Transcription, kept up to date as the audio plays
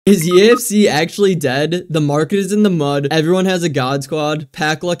Is EAFC actually dead? The market is in the mud, everyone has a god squad,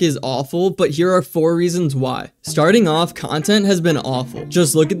 pack luck is awful, but here are 4 reasons why. Starting off, content has been awful.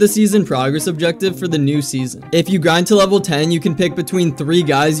 Just look at the season progress objective for the new season. If you grind to level 10, you can pick between 3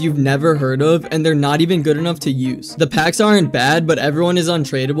 guys you've never heard of, and they're not even good enough to use. The packs aren't bad, but everyone is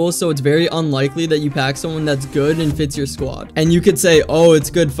untradeable, so it's very unlikely that you pack someone that's good and fits your squad. And you could say, oh,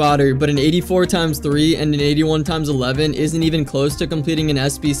 it's good fodder, but an 84 times 3 and an 81 times 11 isn't even close to completing an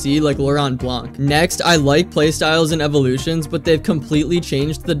SBC like Laurent Blanc. Next, I like playstyles and evolutions, but they've completely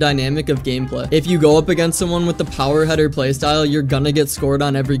changed the dynamic of gameplay. If you go up against someone with the power header playstyle, you're gonna get scored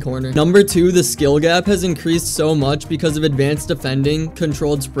on every corner. Number 2, the skill gap has increased so much because of advanced defending,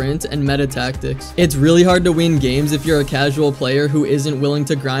 controlled sprint, and meta tactics. It's really hard to win games if you're a casual player who isn't willing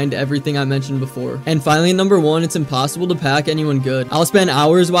to grind everything I mentioned before. And finally, number 1, it's impossible to pack anyone good. I'll spend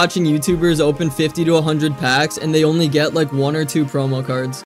hours watching YouTubers open 50 to 100 packs, and they only get like 1 or 2 promo cards.